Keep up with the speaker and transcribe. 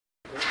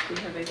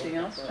Do you have anything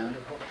else, John?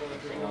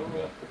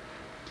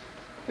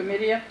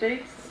 Committee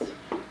updates?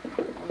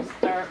 We'll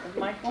start with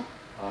Michael.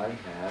 I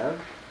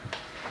have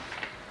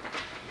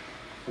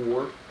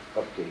 4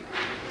 updates.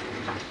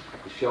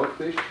 The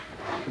Shellfish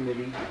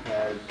Committee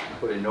has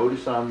put a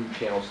notice on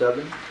Channel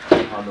 7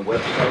 on the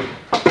website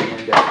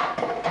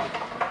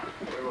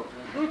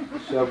and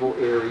several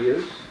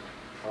areas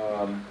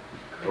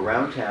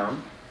around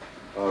town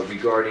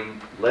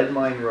regarding Lead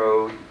Mine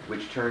Road,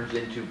 which turns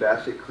into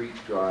Bassett Creek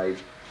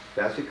Drive.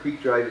 Bassett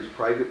Creek Drive is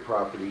private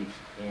property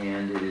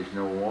and it is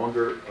no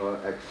longer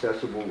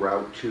accessible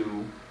route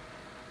to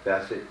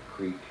Bassett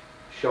Creek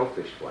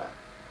Shellfish Flat.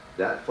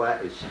 That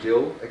flat is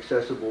still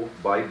accessible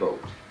by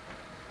boat.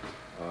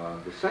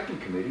 The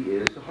second committee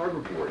is the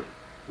Harbor Board,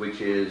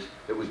 which is,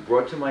 it was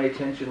brought to my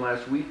attention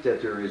last week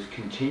that there is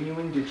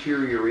continuing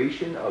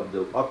deterioration of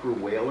the upper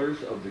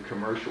whalers of the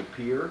commercial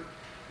pier.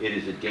 It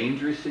is a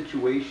dangerous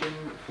situation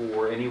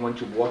for anyone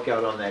to walk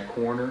out on that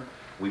corner.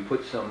 We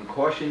put some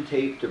caution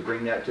tape to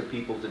bring that to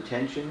people's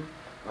attention,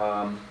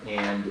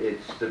 and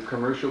it's the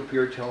commercial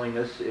pier telling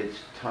us it's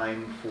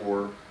time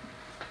for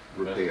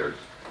repairs.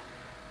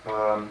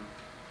 Are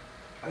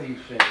you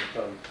saying it's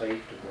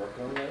unsafe to work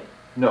on that?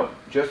 No,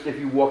 just if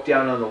you walk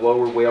down on the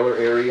lower whaler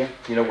area,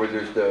 you know, where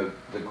there's the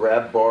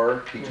grab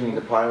bar between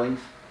the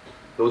pilings,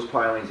 those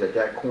pilings at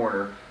that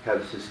corner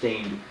have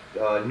sustained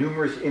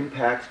numerous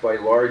impacts by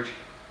large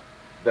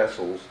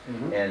vessels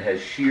and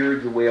has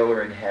sheared the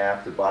whaler in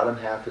half. The bottom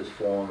half has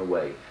fallen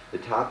away. The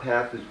top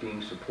half is being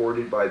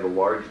supported by the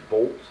large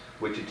bolts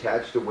which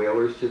attach the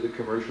whalers to the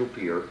commercial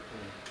pier.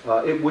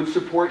 It would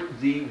support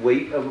the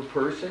weight of a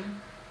person,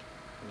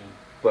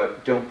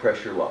 but don't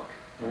press your luck.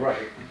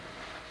 Right.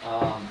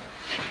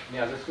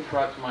 Yeah, this was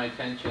brought to my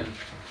attention.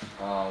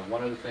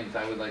 One of the things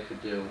I would like to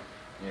do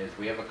is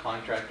we have a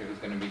contractor who's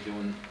going to be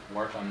doing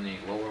work on the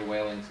lower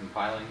whalings and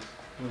pilings.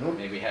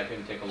 Maybe have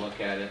him take a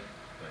look at it,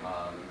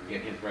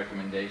 get his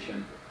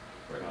recommendation.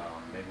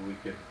 Maybe we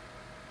could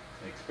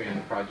expand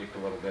the project a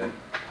little bit.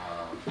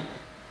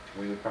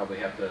 We would probably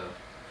have to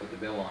put the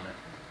bill on it,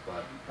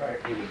 but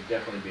he would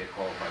definitely be a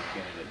qualified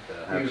candidate.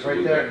 He was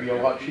right there, it'd be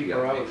a lot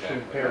cheaper out of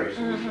St. Perry's.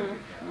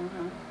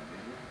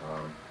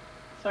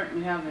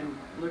 Certainly have him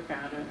look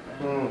at it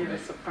and give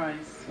us a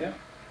price. Yeah.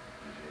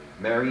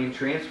 Marion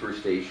Transfer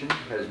Station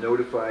has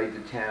notified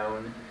the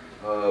town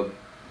of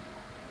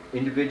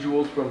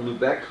individuals from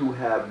Lubec who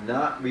have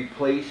not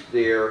replaced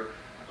their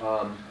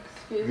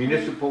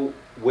municipal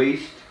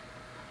waste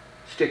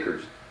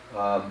stickers.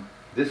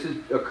 This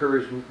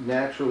occurs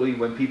naturally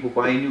when people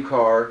buy a new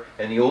car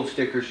and the old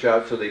stickers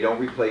shot, so they don't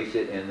replace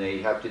it, and they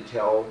have to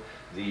tell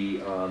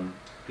the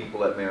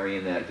people at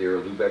Marion that they're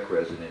a Lubec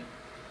resident.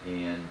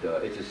 And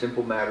it's a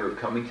simple matter of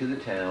coming to the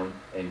town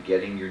and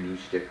getting your new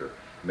sticker.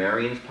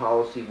 Marion's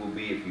policy will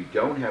be, if you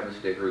don't have a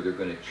sticker, they're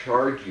going to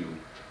charge you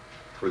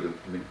for the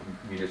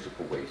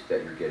municipal waste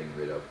that you're getting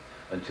rid of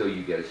until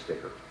you get a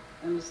sticker.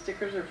 And the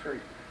stickers are free.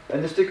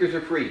 And the stickers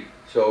are free.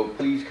 So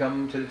please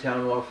come to the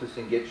town office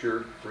and get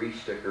your free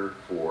sticker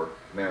for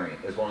Marion,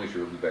 as long as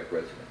you're a Lubec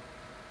resident.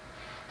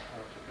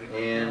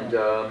 And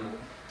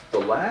the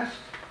last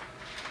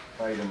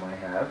item I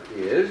have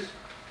is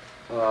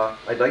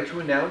I'd like to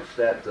announce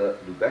that the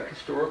Lubec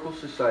Historical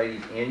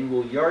Society's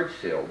annual yard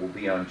sale will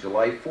be on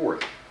July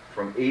 4th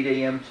from 8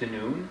 a.m. to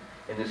noon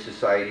in the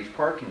Society's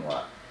parking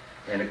lot.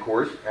 And of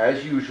course,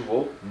 as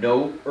usual,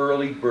 no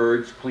early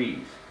birds,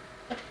 please.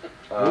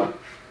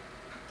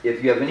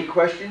 If you have any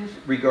questions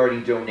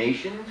regarding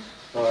donations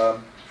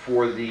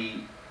for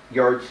the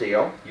yard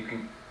sale, you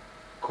can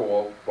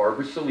call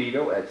Barbara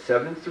Solito at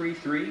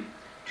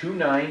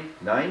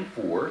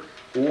 733-2994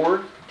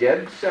 or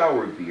Deb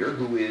Sourbeer,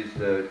 who is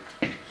the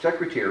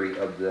secretary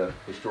of the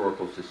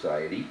Historical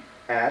Society,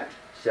 at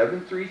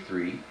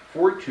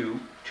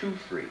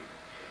 733-4223.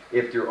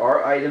 If there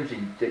are items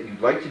that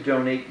you'd like to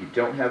donate, you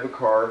don't have a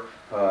car,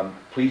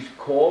 please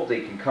call.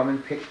 They can come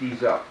and pick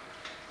these up.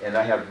 And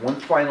I have one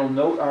final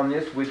note on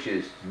this, which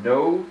is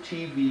no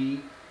TV,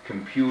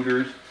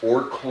 computers,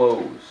 or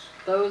clothes.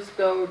 Those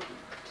go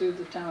to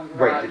the town garage.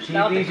 Right, the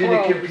TVs and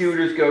the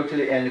computers go to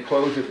the, and the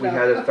clothes, if we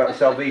had a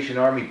Salvation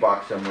Army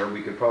box somewhere,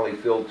 we could probably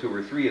fill 2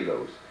 or 3 of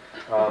those.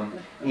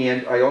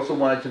 And I also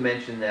wanted to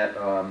mention that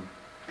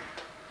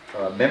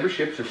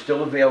memberships are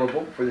still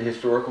available for the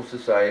Historical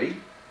Society,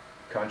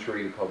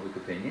 contrary to public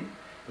opinion.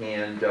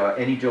 And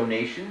any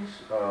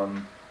donations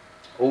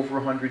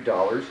over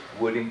 $100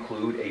 would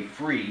include a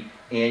free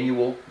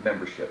annual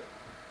membership.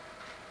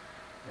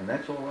 And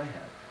that's all I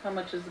have. How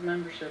much is the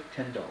membership?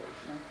 $10.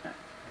 Okay.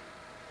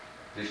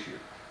 This year.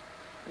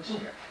 This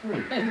year.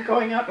 And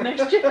going up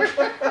next year.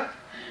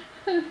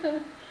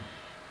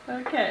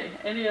 Okay,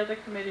 any other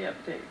committee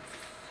updates?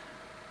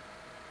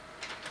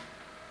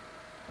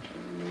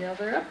 Any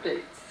other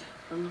updates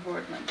from the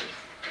board members?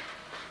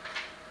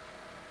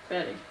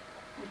 Betty?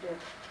 You did.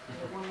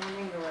 One more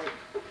name to write.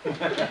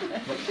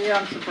 See,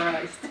 I'm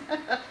surprised.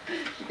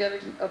 You got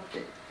an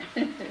update.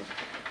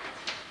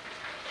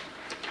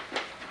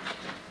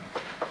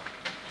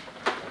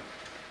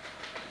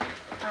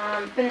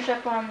 Finish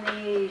up on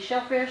the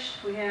shellfish.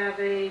 We have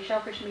a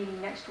shellfish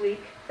meeting next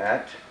week,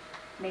 At,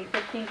 May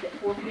 15th at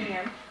 4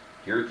 p.m.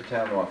 here at the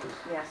town office.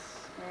 Yes,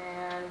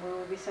 and we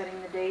will be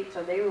setting the dates,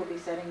 or they will be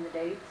setting the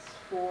dates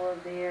for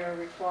their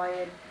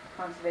required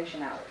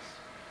conservation hours.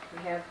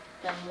 We have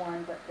done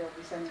one, but they'll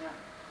be sending up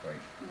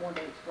Right. more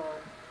dates for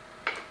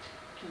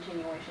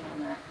continuation on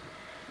that.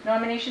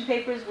 Nomination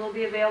papers will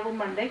be available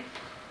Monday.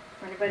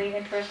 For anybody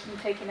interested in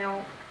taking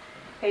out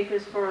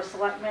papers for a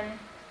selectman,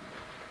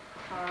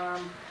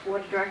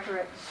 board director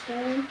at the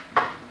school,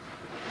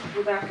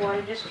 Lubec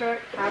Water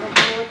District, Harbor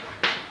Board.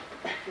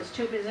 There's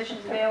 2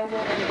 positions available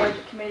in the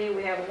budget committee.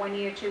 We have a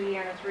 1-year,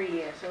 2-year, and a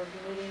 3-year. So if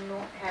you need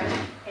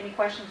have any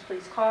questions,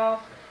 please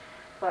call.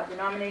 But the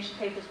nomination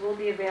papers will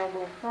be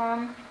available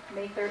from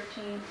May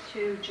 13th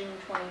to June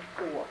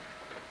 24th.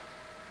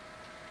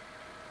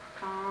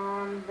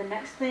 The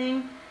next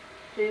thing,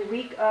 the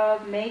week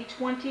of May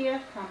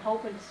 20th, I'm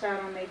hoping to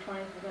start on May 20th.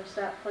 We're going to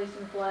start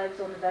placing flags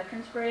on the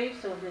veterans'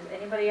 graves. So if there's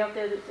anybody out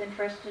there that's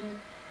interested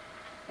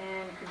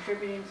in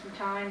contributing some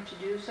time to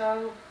do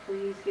so,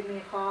 please give me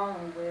a call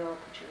and we'll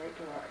put you right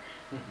to work.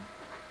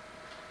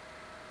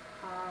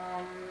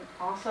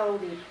 Also,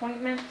 the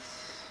appointments.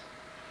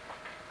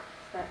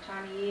 It's that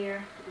time of year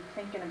to be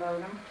thinking about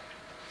them.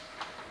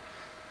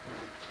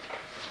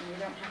 And you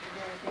don't have to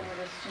do anything with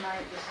this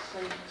tonight, just so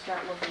you can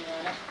start looking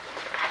at it.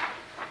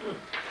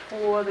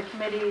 For the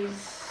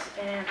committees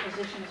and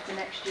positions for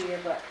next year,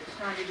 but it's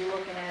time to be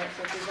looking at it,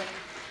 so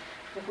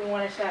if we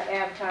want to start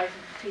advertising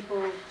for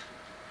people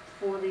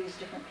for these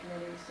different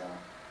committees, so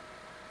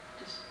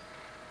just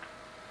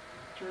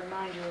to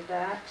remind you of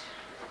that.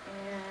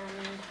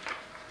 And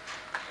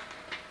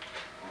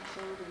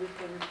also the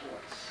weekly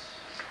reports.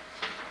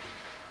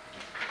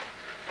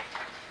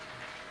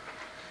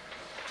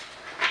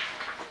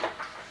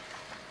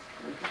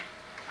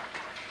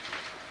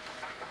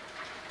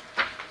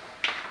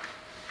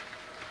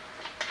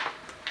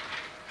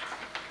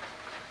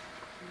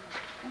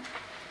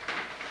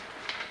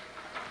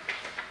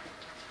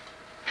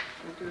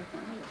 We'll do it for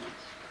other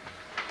ones.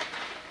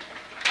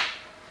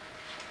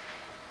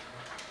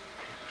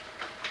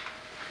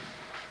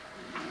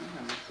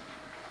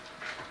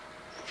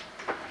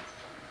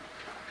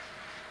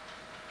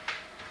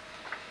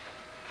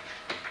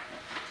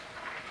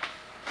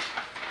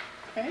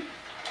 Okay.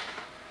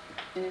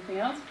 Anything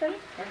else, Betty?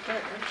 That's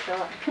it, that's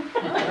short.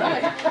 All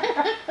right.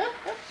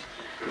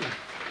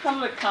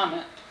 Public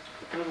comment.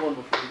 I have one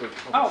before we go to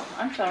public. Oh,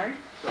 I'm sorry.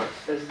 Sorry.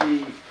 As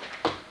the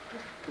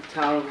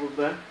town of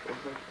Lubec, on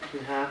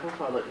behalf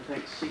of, I'd like to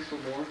thank Cecil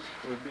Morris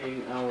for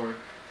being our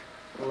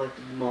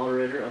elected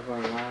moderator of our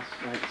last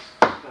night's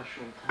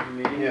special town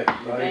meeting.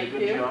 Yeah, You did Thank a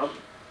good you. job.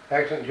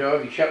 Excellent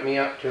job. He shut me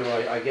up till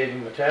I gave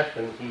him the test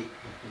and he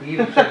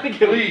even said,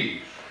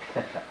 please.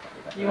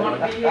 You want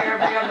to be here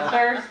every other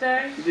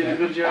Thursday? You did a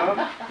good job.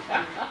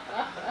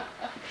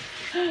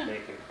 Thank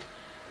you.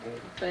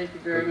 Thank you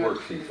very Good much.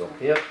 work, Cecil.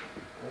 Yep.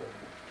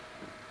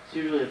 It's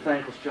usually a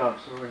thankless job,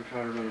 so we're going to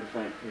try to remember to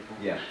thank people.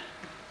 Yeah.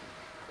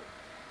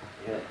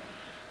 Yeah.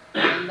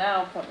 And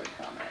now public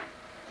comment.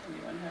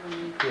 Anyone have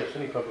any Yes,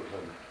 any public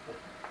comment?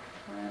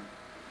 comment?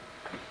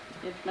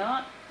 If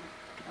not,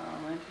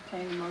 I'll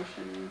entertain a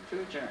motion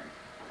to adjourn.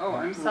 Oh,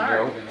 I'm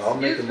sorry. No, I'll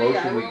make a Excuse me, I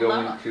motion, we will go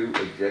not.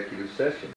 into executive session.